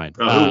anyway, it's fine.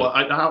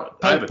 I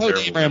have a Poe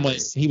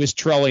Dameron he was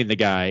trolling the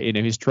guy.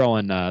 He's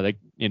trolling the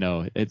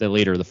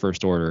leader of the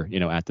First Order.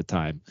 At the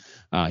time,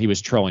 he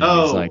was trolling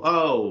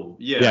him.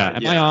 Yeah.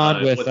 Am I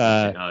on with?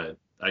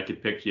 I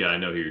could pick. Yeah, I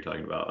know who you're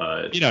talking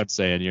about. You know what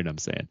I'm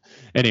saying.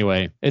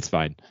 Anyway, it's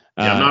fine.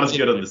 Yeah, I'm not as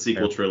good on the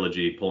sequel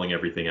trilogy, pulling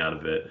everything out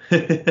of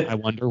it. I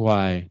wonder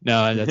why.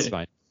 No, that's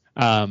fine.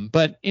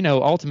 But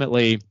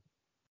ultimately,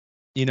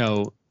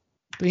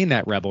 being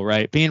that rebel,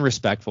 right? Being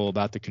respectful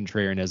about the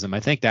contrarianism. I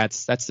think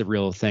that's the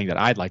real thing that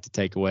I'd like to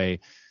take away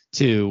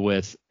too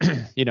with,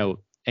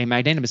 a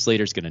magnanimous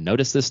leader is going to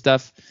notice this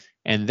stuff,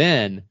 and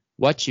then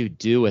what you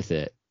do with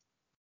it.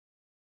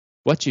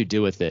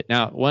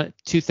 Now,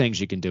 two things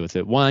you can do with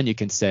it. One, you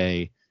can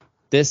say,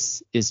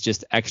 this is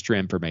just extra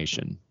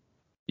information.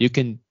 You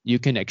can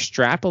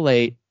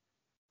extrapolate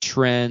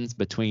trends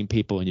between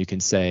people, and you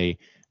can say,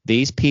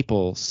 these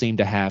people seem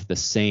to have the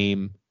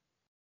same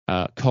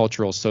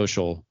cultural,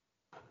 social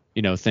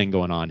thing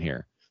going on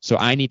here. So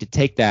I need to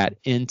take that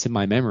into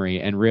my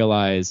memory and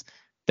realize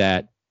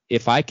that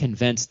if I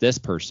convince this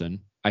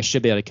person, I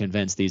should be able to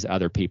convince these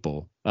other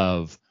people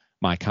of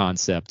my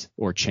concept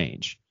or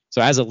change.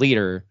 So as a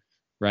leader,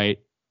 right,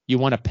 you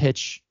want to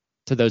pitch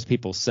to those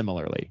people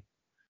similarly.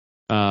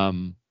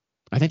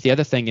 I think the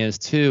other thing is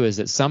too, is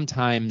that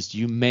sometimes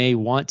you may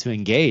want to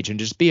engage and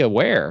just be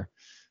aware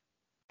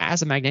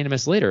as a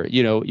magnanimous leader.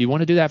 You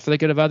want to do that for the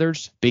good of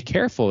others. Be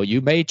careful.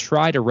 You may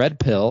try to red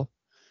pill.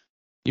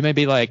 You may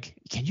be like,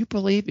 can you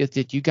believe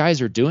that you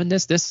guys are doing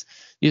this? This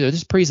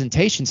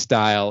presentation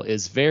style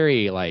is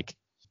very like,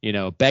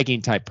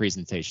 begging type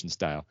presentation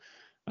style.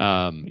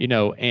 And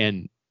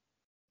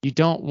you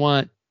don't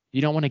want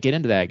to get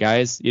into that,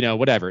 guys.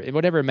 Whatever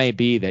it may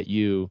be that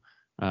you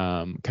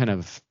kind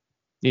of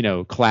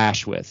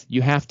clash with.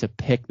 You have to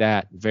pick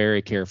that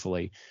very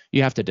carefully.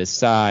 You have to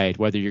decide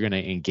whether you're going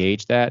to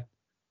engage that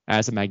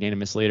as a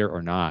magnanimous leader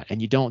or not.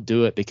 And you don't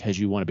do it because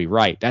you want to be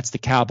right. That's the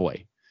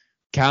cowboy.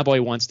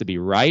 Cowboy wants to be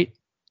right,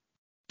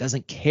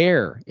 doesn't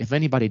care if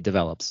anybody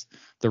develops.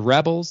 The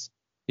rebels,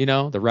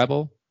 the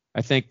rebel,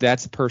 I think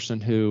that's a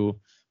person who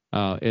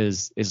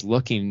is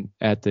looking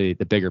at the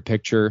bigger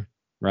picture,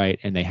 right?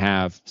 And they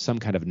have some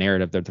kind of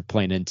narrative that they're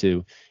playing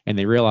into, and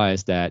they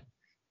realize that,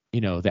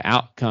 the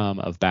outcome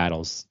of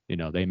battles,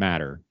 they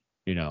matter,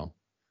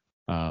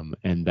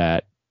 and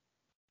that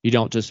you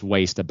don't just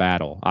waste a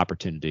battle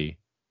opportunity.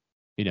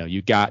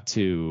 You got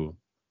to,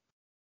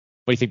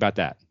 what do you think about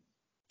that?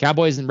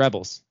 Cowboys and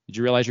rebels. Did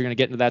you realize you're going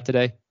to get into that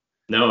today?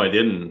 No, I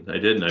didn't. I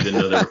didn't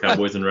know there were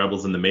cowboys and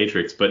rebels in the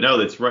Matrix. But no,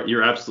 that's right.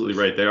 You're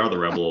absolutely right. They are the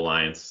Rebel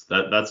Alliance.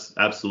 That's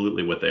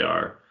absolutely what they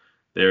are.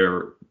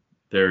 They're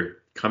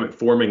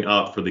forming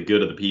up for the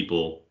good of the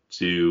people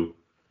to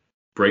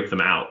break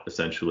them out,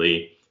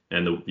 essentially.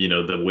 And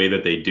the way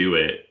that they do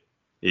it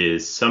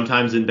is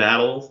sometimes in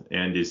battle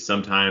and is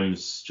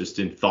sometimes just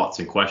in thoughts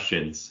and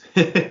questions.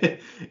 And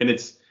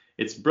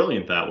it's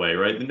brilliant that way,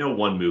 right? No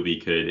one movie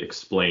could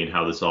explain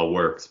how this all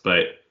works.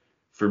 But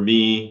for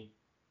me,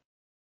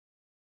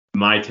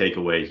 my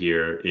takeaway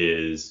here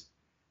is,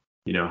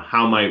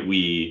 how might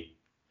we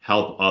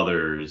help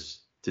others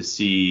to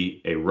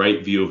see a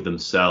right view of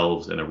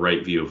themselves and a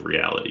right view of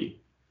reality?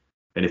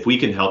 And if we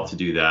can help to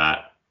do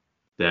that,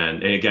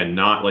 then, and again,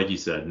 not like you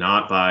said,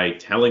 not by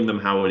telling them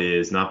how it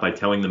is, not by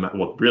telling them,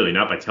 well, really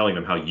not by telling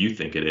them how you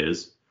think it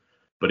is,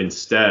 but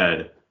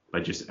instead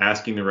by just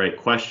asking the right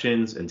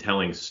questions and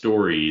telling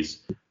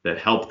stories that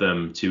help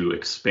them to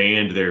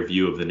expand their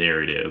view of the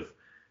narrative,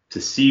 to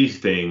see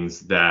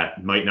things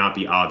that might not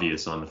be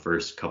obvious on the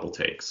first couple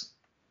takes.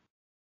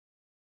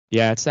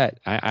 Yeah, it's that.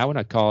 I want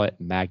to call it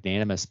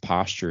magnanimous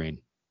posturing,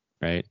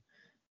 right?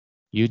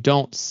 You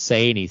don't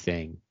say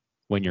anything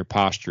when you're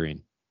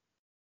posturing.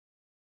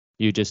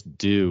 You just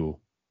do,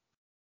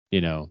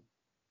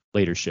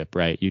 leadership,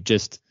 right? You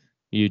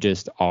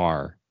just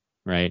are,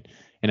 right?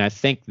 And I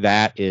think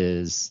that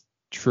is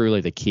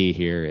truly the key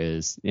here,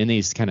 is in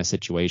these kind of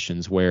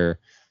situations where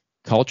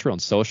cultural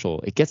and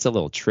social, it gets a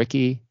little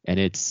tricky, and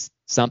it's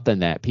something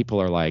that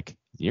people are like,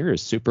 you're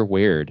super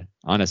weird.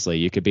 Honestly,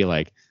 you could be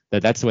like,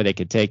 that's the way they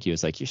could take you.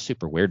 It's like, you're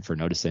super weird for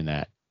noticing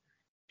that.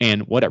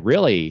 And what it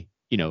really,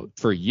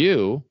 for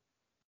you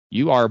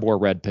are more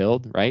red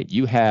pilled, right?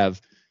 You have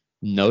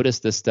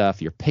noticed this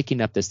stuff. You're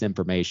picking up this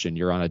information.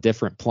 You're on a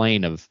different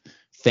plane of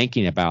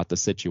thinking about the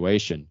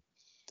situation.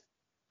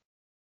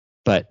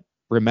 But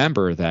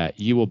remember that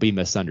you will be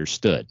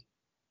misunderstood.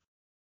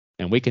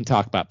 And we can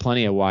talk about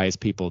plenty of wise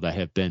people that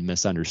have been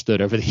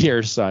misunderstood over the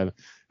years. So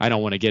I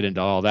don't want to get into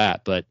all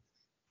that, but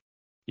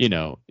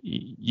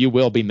you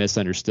will be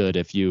misunderstood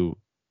if you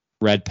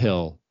red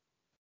pill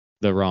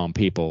the wrong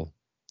people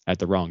at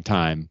the wrong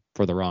time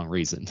for the wrong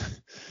reason.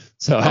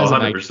 So as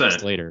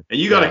 100%. Later, and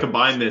you got to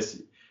combine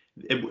this.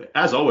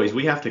 As always,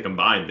 we have to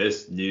combine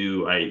this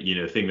new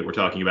thing that we're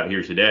talking about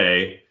here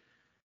today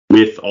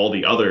with all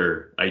the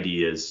other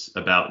ideas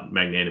about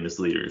magnanimous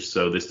leaders.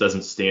 So this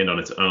doesn't stand on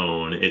its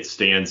own. It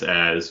stands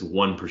as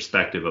one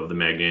perspective of the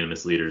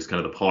magnanimous leaders,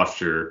 kind of the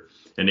posture,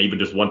 and even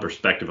just one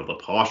perspective of the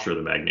posture of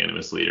the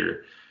magnanimous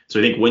leader. So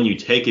I think when you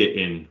take it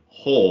in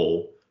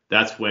whole,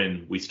 that's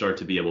when we start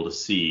to be able to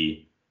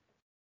see,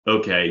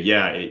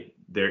 okay,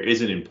 there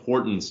is an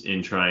importance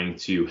in trying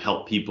to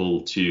help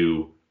people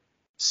to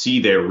see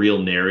their real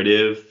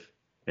narrative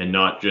and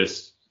not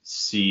just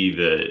see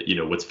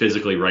what's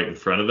physically right in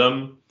front of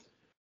them.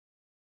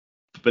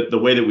 But the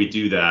way that we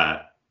do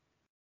that,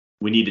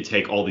 we need to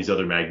take all these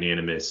other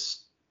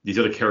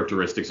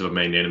characteristics of a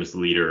magnanimous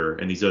leader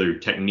and these other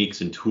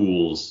techniques and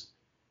tools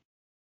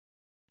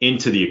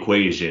into the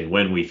equation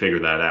when we figure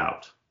that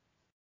out.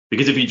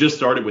 Because if you just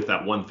started with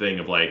that one thing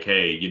of like,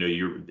 hey,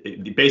 you're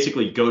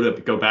basically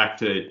go back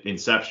to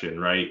Inception,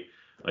 right?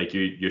 Like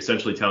you're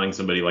essentially telling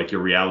somebody like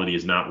your reality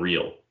is not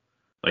real.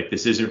 Like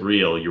this isn't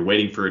real. You're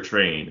waiting for a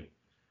train.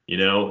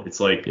 It's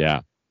like,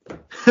 yeah.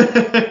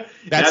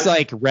 That's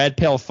like red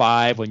pill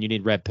 5 when you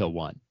need red pill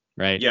 1,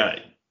 right? Yeah,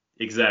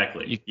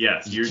 exactly.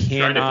 Yes, you're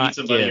trying to feed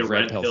somebody a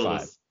red pill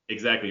 5.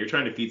 Exactly. You're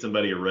trying to feed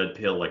somebody a red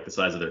pill like the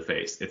size of their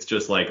face. It's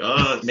just like,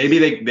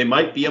 maybe they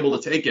might be able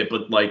to take it,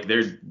 but like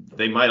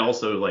they might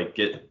also like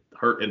get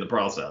hurt in the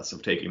process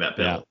of taking that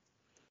pill.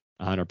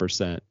 Yeah,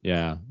 100%.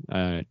 Yeah,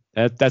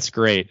 that's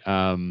great.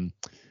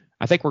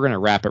 I think we're going to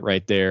wrap it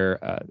right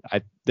there.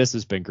 This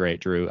has been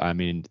great, Drew. I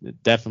mean,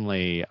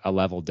 definitely a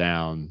level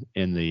down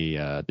in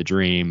the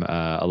Dream,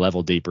 a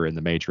level deeper in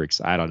the Matrix.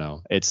 I don't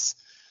know. It's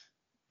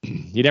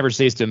you never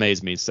cease to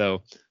amaze me.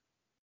 So,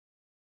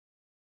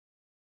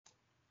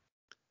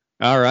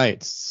 all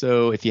right.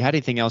 So, if you had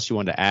anything else you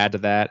wanted to add to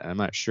that, I'm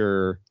not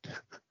sure.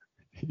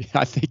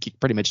 I think you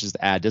pretty much just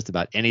add just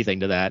about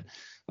anything to that.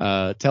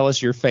 Tell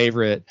us your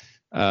favorite,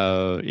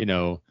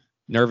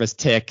 nervous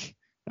tick.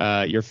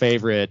 Your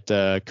favorite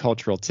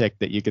cultural tick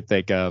that you could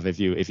think of if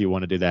you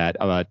want to do that.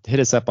 Hit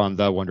us up on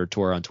The Wonder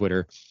Tour on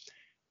Twitter.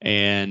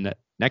 And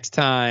next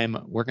time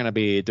we're going to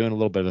be doing a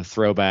little bit of a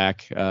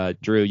throwback.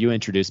 Drew, you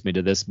introduced me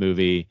to this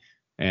movie,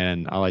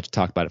 and I'll let you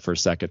talk about it for a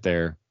second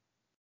there.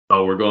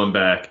 Oh, we're going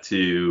back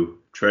to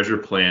Treasure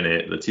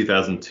Planet, the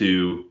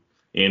 2002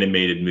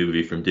 animated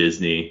movie from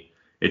Disney.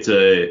 It's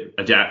a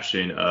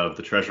adaptation of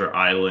the Treasure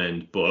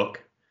Island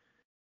book.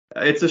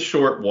 It's a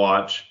short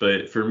watch,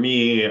 but for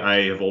me,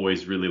 I have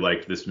always really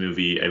liked this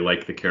movie. I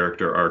like the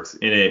character arcs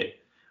in it.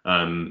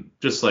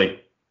 Just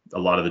like a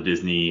lot of the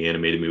Disney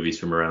animated movies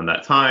from around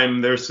that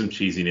time, there's some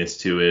cheesiness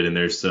to it, and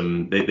there's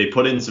some they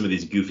put in some of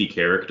these goofy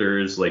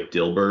characters like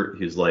Dilbert,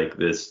 who's like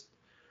this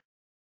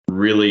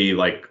really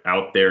like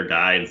out there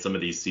guy in some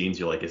of these scenes.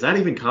 You're like, is that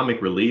even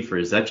comic relief, or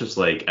is that just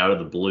like out of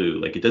the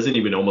blue? Like, it doesn't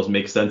even almost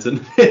make sense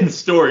in the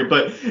story,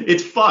 but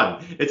it's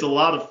fun. It's a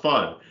lot of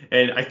fun.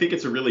 And I think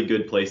it's a really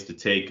good place to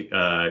take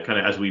kind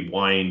of as we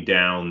wind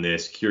down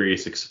this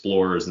Curious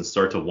Explorers and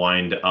start to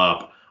wind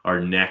up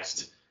our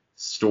next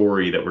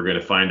story that we're going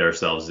to find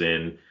ourselves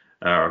in.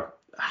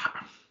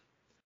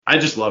 I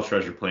just love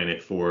Treasure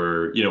Planet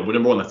for,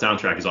 number one, the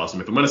soundtrack is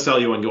awesome. If I'm going to sell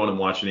you on going and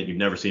watching it, you've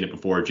never seen it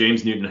before.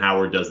 James Newton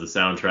Howard does the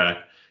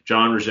soundtrack.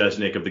 John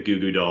Rzeznik of the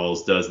Goo Goo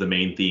Dolls does the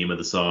main theme of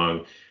the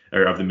song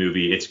or of the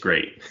movie. It's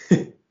great.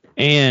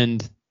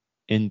 And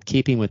in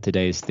keeping with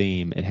today's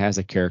theme, it has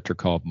a character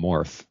called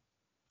Morph,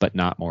 but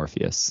not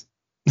Morpheus.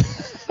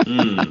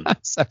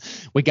 So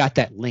we got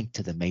that link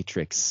to the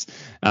Matrix.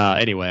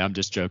 Anyway, I'm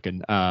just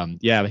joking.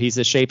 But he's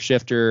a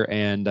shapeshifter,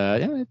 and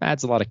it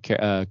adds a lot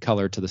of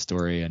color to the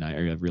story, and I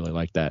really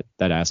like that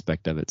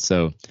aspect of it.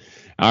 So,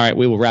 all right,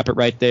 we will wrap it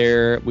right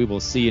there. We will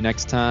see you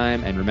next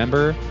time, and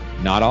remember,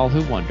 not all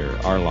who wander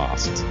are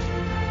lost.